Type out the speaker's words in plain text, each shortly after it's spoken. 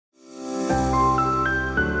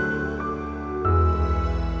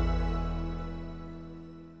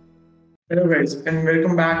Hello guys and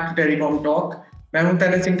welcome back to telecom talk. मैं हूं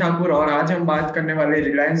तनय सिंह ठाकुर और आज हम बात करने वाले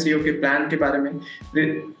रिलायंस जियो के प्लान के बारे में।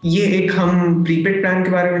 ये एक हम प्रीपेड प्लान के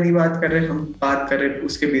बारे में नहीं बात कर रहे, हम बात कर रहे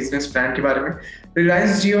उसके बिजनेस प्लान के बारे में।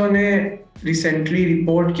 रिलायंस जियो ने रिसेंटली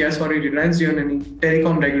रिपोर्ट किया, सॉरी रिलायंस जियो ने नहीं,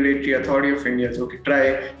 telecom regulatory authority of India जो कि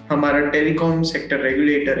ट्राई हमारा टेलीकॉम सेक्टर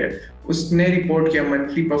रेगुलेटर है, उसने रिपोर्ट किया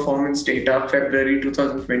मंथली परफॉर्मेंस डेटा फरवरी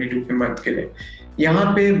 2022 के मंथ के लिए।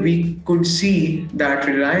 यहाँ पे we could see that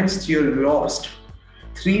Reliance Jio lost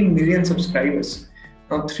 3 million subscribers.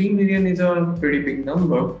 Now 3 million is a pretty big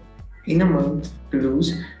number in a month to lose,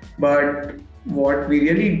 but what we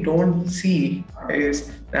really don't see is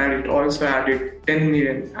that it also added 10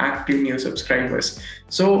 million active new subscribers.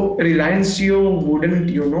 So Reliance Jio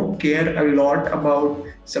wouldn't, care a lot about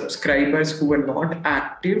subscribers who were not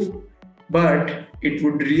active, but it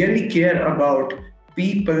would really care about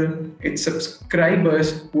people, its subscribers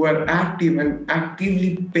who are active and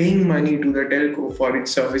actively paying money to the telco for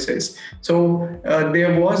its services. So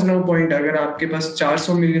there was no point अगर आपके पास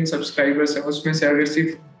 400 million subscribers है, उसमें से अगर सिर्फ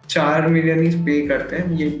 4 million ही पे करते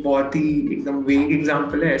हैं, ये बहुत ही एकदम वेग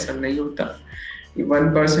एग्जांपल है, ऐसा नहीं होता।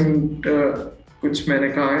 1% कुछ मैंने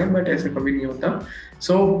कहा है, बट ऐसा कभी नहीं होता।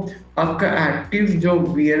 सो आपका एक्टिव जो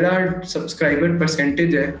VLR सब्सक्राइबर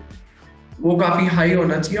परसेंटेज है वो काफी हाई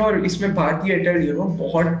होना चाहिए, और इसमें भारतीय एयरटेल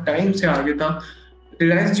बहुत टाइम से आगे था।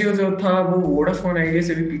 रिलायंस जियो जो था वो वोडाफोन आइडिया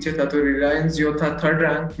से भी पीछे था, तो रिलायंस जियो था 3rd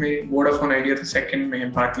रैंक में, वोडाफोन आइडिया था 2nd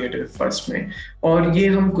में, भारतीय एयरटेल 1st में। और ये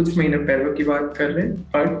हम कुछ महीने पहले की बात कर रहे हैं,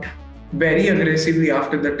 but very aggressively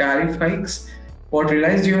after the tariff hikes what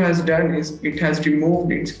Reliance Jio has done is it has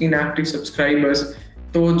removed it's inactive subscribers.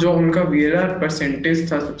 तो जो उनका VLR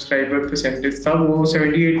परसेंटेज था, सब्सक्राइबर परसेंटेज था, वो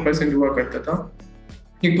 78% हुआ करता था।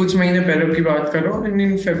 ये कुछ महीने पहले की बात कर रहा हूँ, and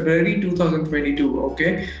in February 2022, okay,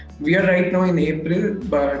 we are right now in April,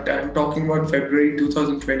 but I am talking about February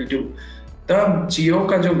 2022। तब जियो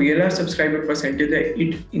का जो VLR सब्सक्राइबर परसेंटेज है,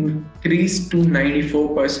 it increase to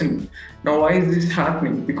 94%। Now why is this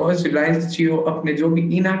happening? Because Reliance जियो अपने जो भी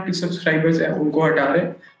इनएक्टिव सब्सक्राइबर्स है उनको हटा रहे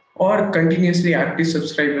हैं और कंटिन्यूसली एक्टिव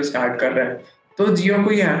सब्सक्राइबर्स ऐड कर रहे हैं। तो जियो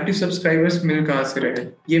को ये एक्टिव सब्सक्राइबर्स मिल कहाँ से रहे?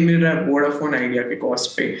 ये मिल रहा है वोडाफोन आइडिया के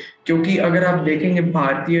कॉस्ट पे, क्योंकि अगर आप देखेंगे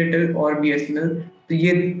भारतीय एयरटेल और BSNL, तो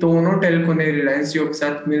ये दोनों टेलको ने रिलायंस जियो के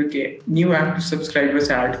साथ मिलके न्यू एक्टिव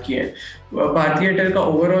सब्सक्राइबर्स ऐड किए हैं। भारतीय एयरटेल का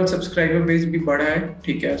ओवरऑल सब्सक्राइबर बेस भी बढ़ा है,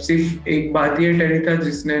 ठीक है, सिर्फ एक भारतीय एयरटेल था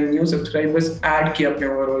जिसने न्यू सब्सक्राइबर्स ऐड किया अपने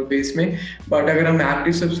ओवरऑल बेस में। बट अगर हम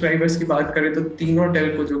एक्टिव सब्सक्राइबर्स की बात करें तो तीनों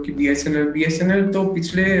टेलको, जो कि BSNL तो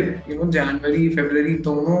पिछले जनवरी फरवरी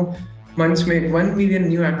दोनों months में 1 million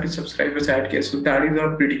new active subscribers add किया, so that is a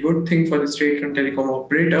pretty good thing for the state-run telecom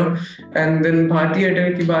operator. And then भारतीय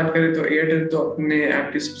एयरटेल की बात करें तो एयरटेल तो अपने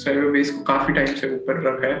एक्टिव सब्सक्राइबर बेस को काफी टाइम से ऊपर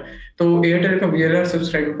रखा है। तो एयरटेल का VLR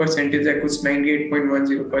सब्सक्राइबर परसेंटेज है कुछ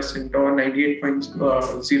 98.10% और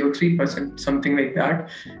 98.03%, समथिंग लाइक दैट,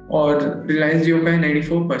 और रिलायंस जियो का है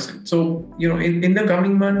 94%। सो in the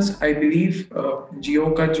coming months I believe जियो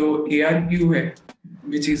का जो ARPU है,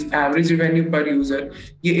 which is average revenue per user,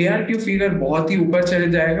 ये ARPU फिगर बहुत ही ऊपर चले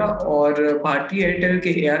जाएगा और भारतीय एयरटेल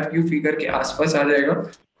के ARPU फिगर के आसपास आ जाएगा।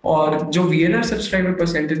 और जो VLR सब्सक्राइबर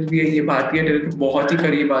परसेंटेज भी है, ये भारतीय एयरटेल के बहुत ही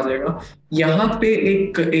करीब आ जाएगा। यहाँ पे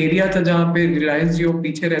एक एरिया था जहाँ पे रिलायंस जियो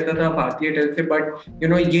पीछे रहता था भारतीय एयरटेल से, बट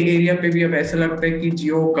ये एरिया पे भी अब ऐसा लगता है कि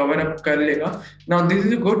जियो कवर अप कर लेगा। Now this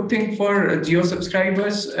is a good thing for Jio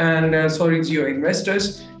subscribers and sorry Jio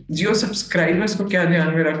investors. Jio subscribers को क्या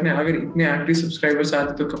ध्यान में रखना है? अगर इतने एक्टिव सब्सक्राइबर्स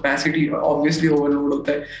आते तो कैपेसिटी ऑब्वियसली ओवरलोड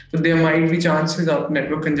होता है, तो देयर माइट बी चांसेस आप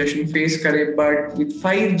नेटवर्क कंजेशन फेस करें। But with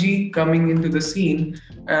 5G coming into the scene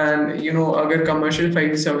and अगर कमर्शियल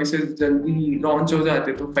 5G सर्विसेज जल्दी लॉन्च हो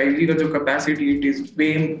जाते तो 5G का जो capacity it is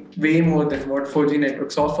way more than what 4G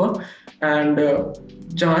networks offer. And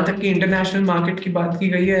जहाँ तक कि इंटरनेशनल मार्केट की बात की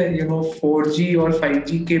गई है, 4G और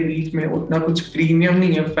 5G के बीच में उतना कुछ प्रीमियम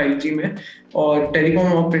नहीं है 5G में, और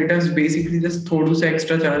टेलीकॉम ऑपरेटर्स बेसिकली जस्ट थोड़ा सा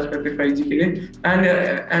एक्स्ट्रा चार्ज करते हैं 5G के लिए।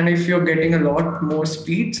 And if you are getting a lot more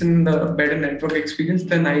speeds and better network experience,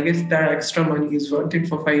 then I guess that extra money is worth it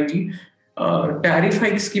for 5G। Tariff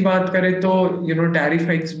hikes की बात करें तो टैरिफ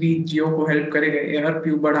हाइक्स भी जियो को हेल्प करेगा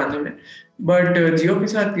ARPU बढ़ाने में। बट जियो के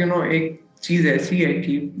साथ एक चीज ऐसी है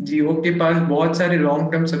कि जियो के पास बहुत सारे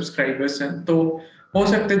लॉन्ग टर्म सब्सक्राइबर्स हैं, तो हो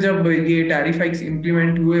सकता है जब ये टैरिफ हाइक्स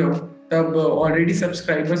इंप्लीमेंट हुए हो तब already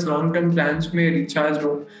subscribers long term plans में रिचार्ज हो,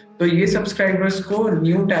 तो ये सब्सक्राइबर्स को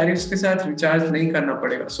न्यू टैरिफ्स के साथ रिचार्ज नहीं करना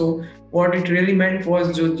पड़ेगा। So what it really meant was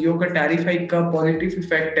जो जियो का टैरिफ हाइक का पॉजिटिव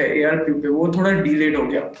इफेक्ट है ARPU पे, वो थोड़ा डिलेड हो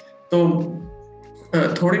गया। तो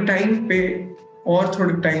थोड़े टाइम पे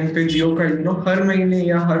जियो का हर महीने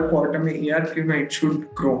या हर क्वार्टर में ARPU में इट शुड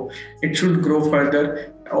ग्रो फर्दर।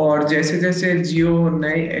 और जैसे जैसे जियो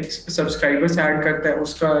नए सब्सक्राइबर्स ऐड करता है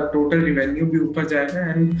उसका टोटल रिवेन्यू भी ऊपर जाएगा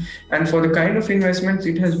and for the kind of investments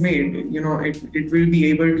it has made it will be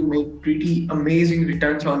able to make pretty amazing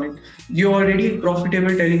returns on it. Jio already एक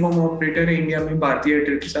प्रॉफिटेबल टेलीकॉम ऑपरेटर है इंडिया में भारतीय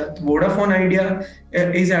एयरटेल के साथ। Vodafone idea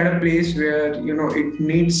is at a place where it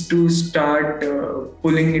needs to start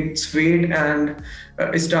pulling its weight and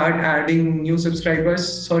start adding new subscribers,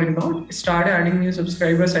 sorry not start adding new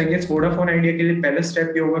subscribers। I guess Vodafone Idea के लिए पहला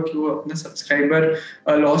step ये होगा कि वो अपना सब्सक्राइबर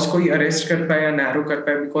लॉस को ही arrest कर पाए या नैरो कर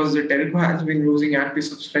पाए, because the telco has been losing active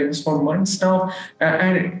subscribers for months now,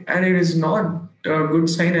 and it is not a good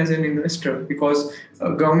sign as an investor, because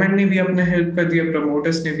government ने भी अपना हेल्प कर दिया,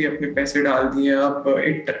 प्रमोटर्स ने भी अपने पैसे डाल दिए। अब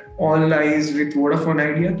it all lies with Vodafone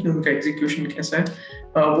idea कि उनका एग्जीक्यूशन कैसा है।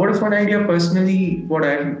 Vodafone idea personally what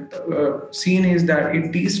I have seen is that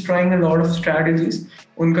it is trying a lot of strategies.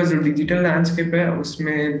 उनका जो डिजिटल लैंडस्केप है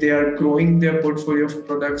उसमें they are growing there portfolio of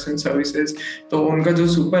products and services. तो उनका जो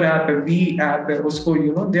सुपर ऐप है, वी ऐप है, उसको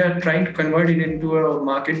they are trying to convert it into a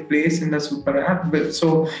market place in the super app.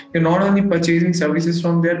 So you not only purchasing services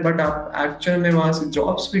from there, but आप actual में वहां से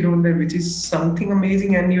जॉब्स भी ढूंढ रहे हैं, which is something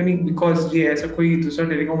amazing and unique, because ये ऐसा कोई दूसरा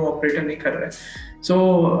टेलीकॉम ऑपरेटर नहीं कर रहा है। सो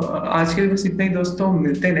आज के लिए बस इतना ही दोस्तों,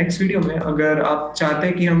 मिलते हैं नेक्स्ट वीडियो में। अगर आप चाहते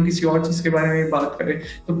हैं कि हम किसी और चीज़ के बारे में बात करें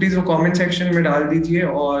तो प्लीज़ वो कमेंट सेक्शन में डाल दीजिए,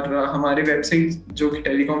 और हमारे वेबसाइट जो कि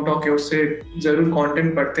टेलीकॉम टॉक है उससे ज़रूर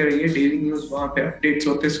कंटेंट पढ़ते रहिए। डेली न्यूज़ वहाँ पे अपडेट्स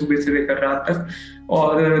होते हैं सुबह से लेकर रात तक।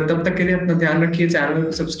 और तब तक के लिए अपना ध्यान रखिए। चैनल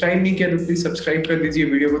को सब्सक्राइब नहीं किया तो प्लीज़ सब्सक्राइब कर दीजिए,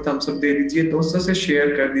 वीडियो को थम्स अप दे दीजिए, दोस्तों से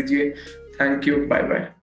शेयर कर दीजिए। Thank you, bye bye.